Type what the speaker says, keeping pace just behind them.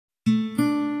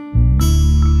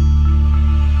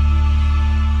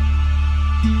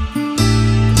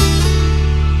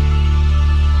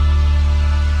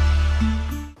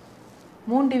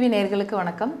TV நேயர்களுக்கு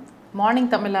வணக்கம். Morning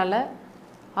தமிழால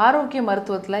ஆரோக்கிய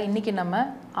மருத்துவத்துல இன்னைக்கு நம்ம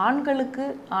ஆண்களுக்கு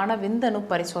ஆன விந்தணு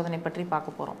பரிசோதனை பற்றி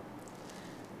பார்க்க போறோம்.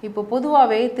 இப்போ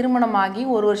பொதுவாவே திருமணமாகி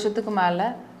ஒரு வருஷத்துக்கு மேல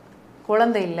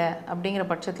குழந்தை இல்ல அப்படிங்கிற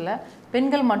பட்சத்துல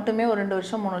பெண்கள் மட்டுமே ஒரு 2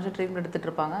 வருஷம் 3 வருஷம் ட்ரீட்மென்ட் எடுத்துட்டு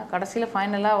இருப்பாங்க. கடைசில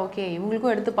ஃபைனலா ஓகே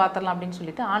இவங்களுக்கும் எடுத்து பார்த்தறலாம் அப்படினு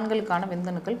சொல்லிட்டு ஆண்களுக்கான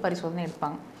விந்தணுக்கள் பரிசோதனை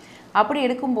எடுப்பாங்க. அப்படி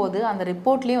எடுக்கும்போது அந்த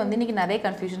ரிப்போர்ட்லயே வந்து இன்னைக்கு நிறைய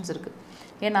கன்ஃபியூஷன்ஸ் இருக்கு.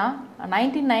 ஏனா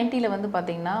 1990ல வந்து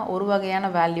பாத்தீங்கன்னா ஒரு வகையான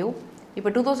வேல்யூ, இப்போ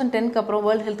 2010க்கு அப்புறம்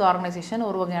வேர்ல்ட் ஹெல்த் ஆர்கனைசேஷன்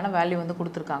ஒரு வகையான வேல்யூ வந்து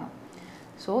கொடுத்திருக்காங்க.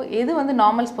 சோ எது வந்து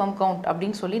நார்மல் ஸ்பெர்ம் கவுண்ட்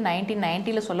அப்படினு சொல்லி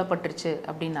 1990ல சொல்லப்பட்டிருச்சு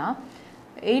அப்படினா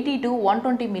 80 to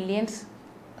 120 மில்லியன்ஸ்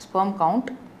ஸ்பெர்ம்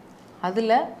கவுண்ட்,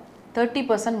 அதுல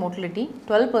 30% மோட்டிலிட்டி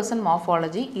 12%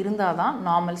 மார்ஃபாலஜி இருந்தாதான்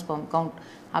நார்மல் ஸ்பெர்ம் கவுண்ட்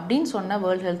அப்படினு சொன்ன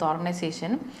வேர்ல்ட் ஹெல்த்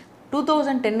ஆர்கனைசேஷன்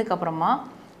 2010க்கு அப்புறமா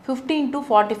 15 to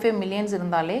 45 மில்லியன்ஸ்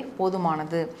இருந்தாலே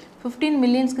போதுமானது. 15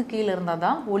 மில்லியன்ஸ்க்கு கீழ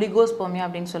இருந்தாதான் ஒலிகோஸ்பெர்மியா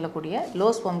அப்படினு சொல்லக்கூடிய லோ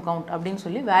ஸ்பெர்ம் கவுண்ட் அப்படினு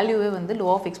சொல்லி வேல்யூவே வந்து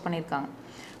லோவா ஃபிக்ஸ் பண்ணிருக்காங்க.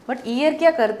 பட்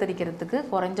இயற்கையா கருத்தரிக்கிறதுக்கு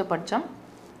குறைஞ்சபட்சம்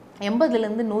 80 ல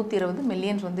இருந்து 120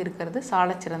 மில்லியன்ஸ் வந்து இருக்குது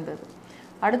சாலச் சிறந்தது.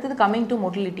 அடுத்து கமிங் டு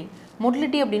மோட்டிலிட்டி.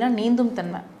 மோட்டிலிட்டி அப்படினா நீந்தும்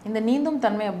தன்மை. இந்த நீந்தும்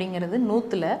தன்மை அப்படிங்கிறது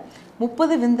 100ல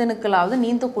 30 விந்தணுக்களாவது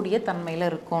நீந்தக்கூடிய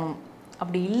தன்மையில இருக்கணும்.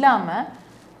 அப்படி இல்லாம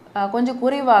கொஞ்சம்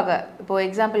குறைவாக, இப்போ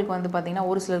எக்ஸாம்பிளுக்கு வந்து பாத்தீங்கன்னா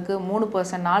ஒரு சிலருக்கு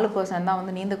 3% 4% தான்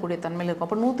வந்து நீந்தக்கூடிய தன்மையில இருக்கும்.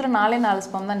 அப்ப 100ல 4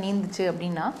 ஸ்பெர்ம் தான் நீந்துச்சு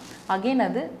அப்படினா அகைன்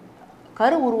அது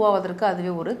கரு உருவாவதற்கு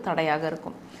அதுவே ஒரு தடையாக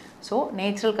இருக்கும். சோ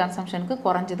நேச்சுரல் கன்சம்ப்ஷனுக்கு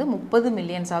குறைஞ்சது 30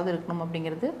 மில்லியன்ஸாவது இருக்கணும்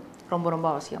அப்படிங்கிறது ரொம்ப ரொம்ப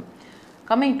அவசியம்.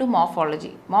 Coming to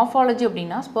morphology. மார்ஃபாலஜி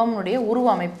அப்படினா ஸ்பெர்ம்னுடைய உருவ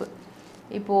அமைப்பு.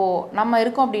 இப்போ நம்ம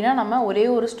இருக்கோம் அப்படினா நம்ம ஒரே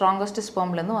ஒரு ஸ்ட்ராங்கஸ்ட்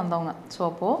ஸ்பெர்ம்ல இருந்து வந்தவங்க. சோ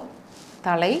அப்போ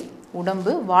தலை,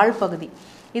 உடம்பு, வால் பகுதி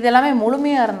இதெல்லாம்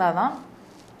முழுமையா இருந்தாதான்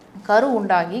கரு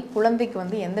உண்டாகி குழந்தைக்கு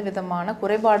வந்து எந்த விதமான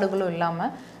குறைபாடுகளும் இல்லாம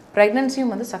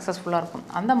பிரெக்னன்சியும் வந்து சக்சஸ்ஃபுல்லா இருக்கும்.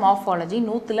 அந்த மார்ஃபாலஜி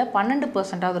 100ல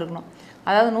 12% இருக்கணும்.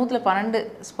 அதாவது 100ல 12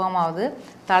 ஸ்பெர்மாவது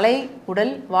தலை,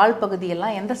 உடல், வால் பகுதி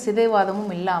எல்லாம் எந்த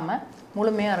சிதைவாதமும் இல்லாம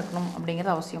முழுமையா இருக்கணும்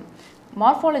அப்படிங்கிறது அவசியம்.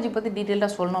 மார்ஃபாலஜி பத்தி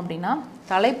டீடைலா சொல்லணும் அப்படினா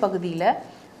தலை பகுதியில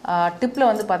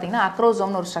டிப்ல வந்து பாத்தீங்கன்னா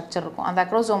அக்ரோசோம்னு ஒரு ஸ்ட்ரக்சர் இருக்கும். அந்த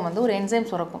அக்ரோசோம் வந்து ஒரு என்சைம்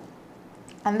சுரக்கும்.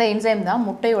 அந்த என்சைம் தான்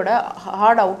முட்டையோட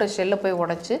ஹார்ட் அவுட்டர் ஷெல்ல போய்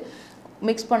உடைச்சு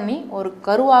மிக்ஸ் பண்ணி ஒரு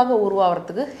கருவாக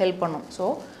உருவாகிறதுக்கு ஹெல்ப் பண்ணும். சோ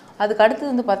அதுக்கு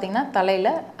அடுத்து வந்து பாத்தீங்கன்னா தலையில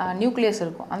நியூக்ளியஸ்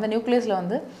இருக்கும். அந்த நியூக்ளியஸ்ல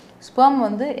வந்து ஸ்பெர்ம்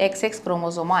வந்து XX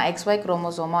குரோமோசோமா, XY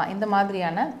குரோமோசோமா இந்த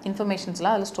மாதிரியான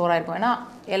இன்ஃபர்மேஷன்ஸ்லாம் அதுல ஸ்டோர் ஆயிருக்கும். ஏனா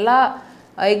எல்லா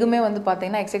எக்குமே வந்து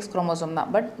பாத்தீங்கன்னா XX குரோமோசோம்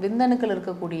தான். பட் விந்தணுக்கள்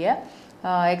இருக்கக்கூடிய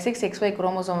XX XY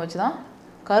குரோமோசோம் வச்சு தான்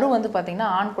கரு வந்து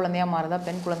பாத்தீங்கன்னா ஆண் குழந்தையா மாறுதா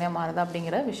பெண் குழந்தையா மாறுதா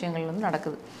அப்படிங்கிற விஷயங்கள் வந்து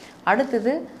நடக்குது.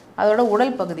 அடுத்து அதோட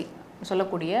உடல் பகுதி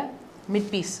சொல்லக்கூடிய மிட்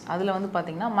பீஸ், அதுல வந்து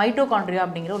பாத்தீங்கன்னா மைட்டோகாண்ட்ரியா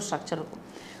அப்படிங்கிற ஒரு ஸ்ட்ரக்சர் இருக்கும்.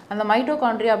 அந்த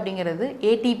மைட்டோகாண்ட்ரியா அப்படிங்கிறது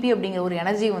ATP அப்படிங்கிற ஒரு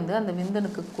எனர்ஜி வந்து அந்த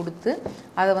விந்தணுக்கு கொடுத்து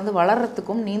அதை வந்து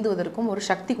வளர்றதுக்கும் நீந்துவதற்கும் ஒரு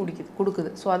சக்தி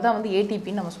கொடுக்குது. சோ அதான் வந்து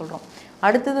ATPன்னு நம்ம சொல்றோம்.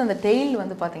 அடுத்து அந்த டெயில்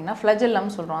வந்து பாத்தீங்கன்னா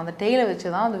ஃப்ளஜெல்லம் சொல்றோம். அந்த டெயிலை வச்சு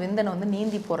தான் அந்த விந்தணு வந்து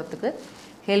நீந்தி போறதுக்கு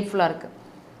ஹெல்ப்ஃபுல்லா இருக்கு.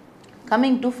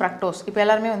 Coming to fructose. இப்போ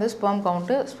எல்லாரும் வந்து sperm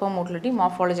count, sperm motility,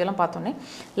 morphology எல்லாம் பார்த்தோன்னே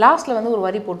லாஸ்ட்ல வந்து ஒரு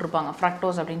வரி போட்டுருப்பாங்க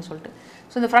ஃப்ரக்டோஸ் அப்படின்னு சொல்லிட்டு.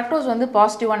 ஸோ இந்த ஃப்ரக்டோஸ் வந்து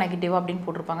பாசிட்டிவா நெகட்டிவா அப்படின்னு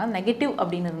போட்டிருப்பாங்க. நெகட்டிவ்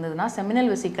அப்படின்னு இருந்ததுன்னா செமினல்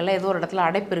வெசிக்கல்ல ஏதோ ஒரு இடத்துல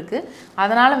அடைப்பு இருக்கு,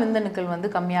 அதனால விந்தணுக்கள் வந்து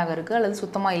கம்மியாக இருக்கு அல்லது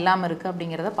சுத்தமா இல்லாம இருக்கு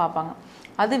அப்படிங்கிறத பார்ப்பாங்க.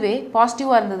 அதுவே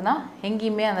பாசிட்டிவா இருந்ததுன்னா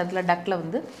எங்கேயுமே அந்த இடத்துல டக்ட்ல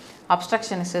வந்து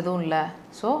அப்ஸ்ட்ரக்ஷன்ஸ் எதுவும் இல்லை,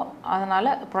 ஸோ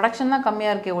அதனால ப்ரொடக்ஷன் தான்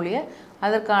கம்மியா இருக்கே ஒழிய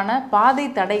அதற்கான பாதை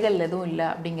தடைகள் எதுவும் இல்லை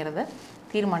அப்படிங்கிறத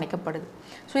தீர்மானிக்கப்படுது.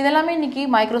 ஸோ இதெல்லாமே இன்னைக்கு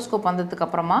மைக்ரோஸ்கோப் வந்ததுக்கு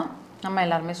அப்புறமா நம்ம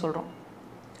எல்லாருமே சொல்றோம்.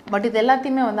 பட் இது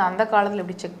எல்லாத்தையுமே வந்து அந்த காலத்துல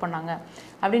எப்படி செக் பண்ணாங்க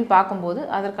அப்படின்னு பார்க்கும்போது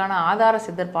அதற்கான ஆதார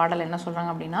சித்தர் பாடல் என்ன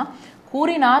சொல்றாங்க அப்படின்னா,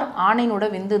 கூறினார் ஆணினோட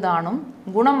விந்துதானும்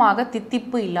குணமாக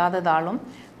தித்திப்பு இல்லாததாலும்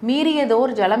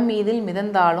மீறியதோர் ஜலம் மீதில்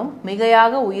மிதந்தாலும்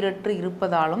மிகையாக உயிரற்று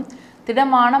இருப்பதாலும்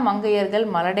திடமான மங்கையர்கள்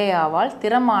மலடையாவால்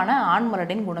திறமான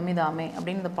ஆண்மலடின் குணமிதாமே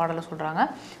அப்படின்னு இந்த பாடலை சொல்றாங்க.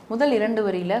 முதல் 2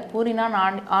 வரியில கூறினான்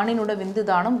ஆணினோட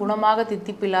விந்துதானும் குணமாக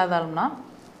தித்திப்பு இல்லாதாலும்னா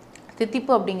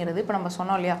தித்திப்பு அப்படிங்கிறது இப்போ நம்ம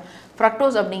சொன்னோம் இல்லையா,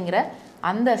 ஃப்ரக்டோஸ் அப்படிங்கிற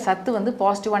அந்த சத்து வந்து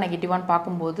பாசிட்டிவா நெகட்டிவான்னு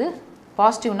பார்க்கும்போது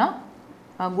பாசிட்டிவ்னா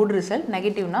குட் ரிசல்ட்,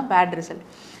 நெகட்டிவ்னா பேட் ரிசல்ட்.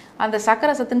 அந்த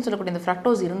சக்கரை சத்துன்னு சொல்லக்கூடிய இந்த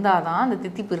ஃப்ரக்டோஸ் இருந்தாதான், அந்த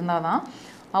தித்திப்பு இருந்தாதான்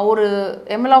ஒரு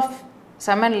ml of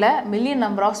செமன்ல million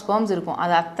number of sperms இருக்கும்.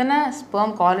 அது அத்தனை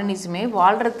ஸ்பெர்ம் காலனிஸுமே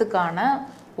வாழ்றதுக்கான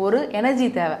ஒரு எனர்ஜி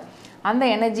தேவை. அந்த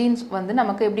எனர்ஜின்ஸ் வந்து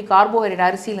நமக்கு எப்படி கார்போஹைட்ரேட்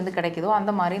அரிசியிலேருந்து கிடைக்குதோ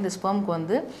அந்த மாதிரி இந்த ஸ்பெர்ம்க்கு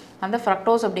வந்து அந்த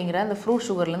ஃப்ரக்டோஸ் அப்படிங்கிற அந்த ஃப்ரூட்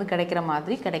சுகர்லேருந்து கிடைக்கிற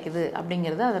மாதிரி கிடைக்குது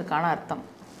அப்படிங்கிறது அதற்கான அர்த்தம்.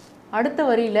 அடுத்த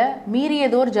வரியில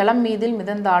மீறியதோர் ஜலம் மீதில்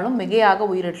மிதந்தாலும் மிகையாக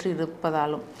உயிரற்று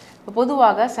இருப்பதாலும். இப்போ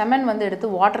பொதுவாக செமன் வந்து எடுத்து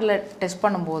வாட்டர்ல டெஸ்ட்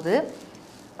பண்ணும்போது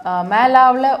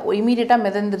மேலாவில் இமீடியட்டாக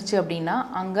மிதந்துருச்சு அப்படின்னா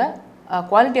அங்கே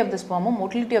quality of the ஸ்பெர்மும்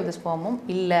motility of the ஸ்பெர்மும்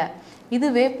இல்லை.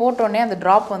 இதுவே போட்டோன்னே அந்த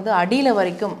ட்ராப் வந்து அடியில்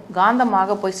வரைக்கும்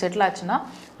காந்தமாக போய் செட்டில் ஆச்சுன்னா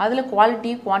அதில்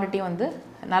குவாலிட்டி குவான்டிட்டி வந்து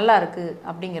நல்லா இருக்குது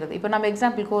அப்படிங்கிறது. இப்போ நம்ம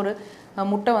எக்ஸாம்பிளுக்கு ஒரு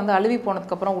முட்டை வந்து அழுவி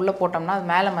போனதுக்கப்புறம் உள்ளே போட்டோம்னா அது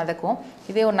மேலே மிதக்கும்.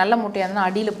 இதே ஒரு நல்ல முட்டையாக இருந்தால்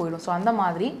அடியில் போயிடும். ஸோ அந்த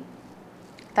மாதிரி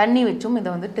தண்ணி வச்சும் இதை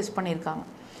வந்து டெஸ்ட் பண்ணியிருக்காங்க.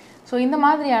 ஸோ இந்த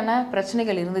மாதிரியான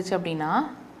பிரச்சனைகள் இருந்துச்சு அப்படின்னா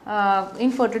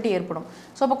இன்ஃபர்டிலிட்டி ஏற்படும்.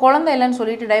 ஸோ அப்போ குழந்தை இல்லைன்னு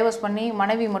சொல்லிட்டு டைவர்ஸ் பண்ணி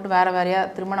மனைவி மட்டும் வேறு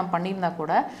வேறையாக திருமணம் பண்ணியிருந்தா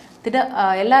கூட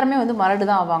எல்லாருமே வந்து மலடு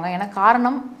தான் ஆவாங்க. ஏன்னா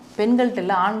காரணம் பெண்கள்கிட்ட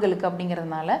இல்லை ஆண்களுக்கு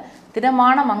அப்படிங்கிறதுனால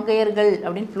திடமான மங்கையர்கள்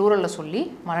அப்படின்னு ப்ளூரலில் சொல்லி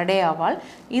மலடே ஆவாள்.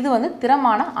 இது வந்து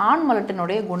திறமான ஆண்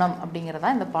மலட்டினுடைய குணம்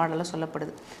அப்படிங்கிறதா இந்த பாடலில்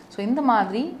சொல்லப்படுது. ஸோ இந்த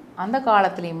மாதிரி அந்த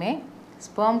காலத்துலேயுமே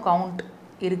ஸ்பெர்ம் கவுண்ட்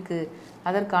இருக்குது,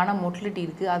 அதற்கான மொட்டிலிட்டி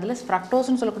இருக்குது, அதில்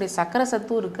ஃப்ரக்டோஸ்ன்னு சொல்லக்கூடிய சக்கரை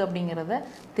சத்தும் இருக்குது அப்படிங்கிறத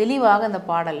தெளிவாக இந்த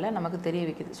பாடலில் நமக்கு தெரிய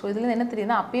வைக்குது. ஸோ இதில் என்ன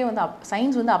தெரியுதுன்னா அப்பயே வந்து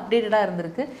சயின்ஸ் வந்து அப்டேட்டடாக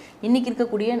இருந்திருக்கு. இன்றைக்கி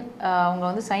இருக்கக்கூடிய அவங்க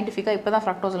வந்து சயின்டிஃபிக்காக இப்போ தான்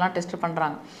ஃப்ரக்டோஸ்லாம் டெஸ்ட்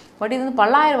பண்ணுறாங்க. பட் இது வந்து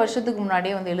பல்லாயிரம் வருஷத்துக்கு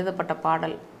முன்னாடியே வந்து எழுதப்பட்ட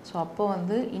பாடல். ஸோ அப்போ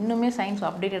வந்து இன்னுமே சயின்ஸ்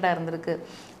அப்டேட்டடாக இருந்திருக்கு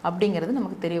அப்படிங்கிறது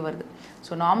நமக்கு தெரிய வருது.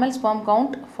 So normal sperm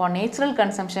count for natural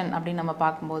consumption அப்படின்னு நம்ம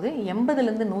பார்க்கும்போது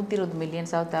 80லேருந்து 120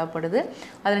 மில்லியன்ஸாக தேவைப்படுது.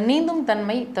 அதில் நீந்தும்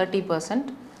தன்மை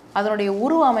 30%, அதனுடைய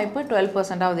உருவ அமைப்பு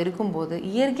 12%ஆவது இருக்கும்போது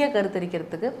இயற்கையாக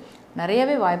கருத்தரிக்கிறதுக்கு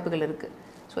நிறையவே வாய்ப்புகள் இருக்குது.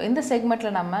 ஸோ இந்த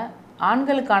செக்மெண்ட்டில் நம்ம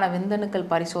ஆண்களுக்கான விந்தணுக்கள்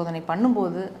பரிசோதனை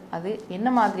பண்ணும்போது அது என்ன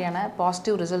மாதிரியான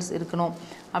பாசிட்டிவ் ரிசல்ட்ஸ் இருக்கணும்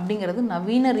அப்படிங்கிறது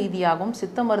நவீன ரீதியாகவும்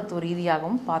சித்த மருத்துவ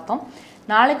ரீதியாகவும் பார்த்தோம்.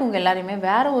 நாளைக்கு உங்கள் எல்லாரையுமே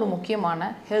வேறு ஒரு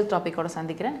முக்கியமான ஹெல்த் டாப்பிக்கோடு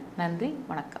சந்திக்கிறேன். நன்றி,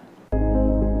 வணக்கம்.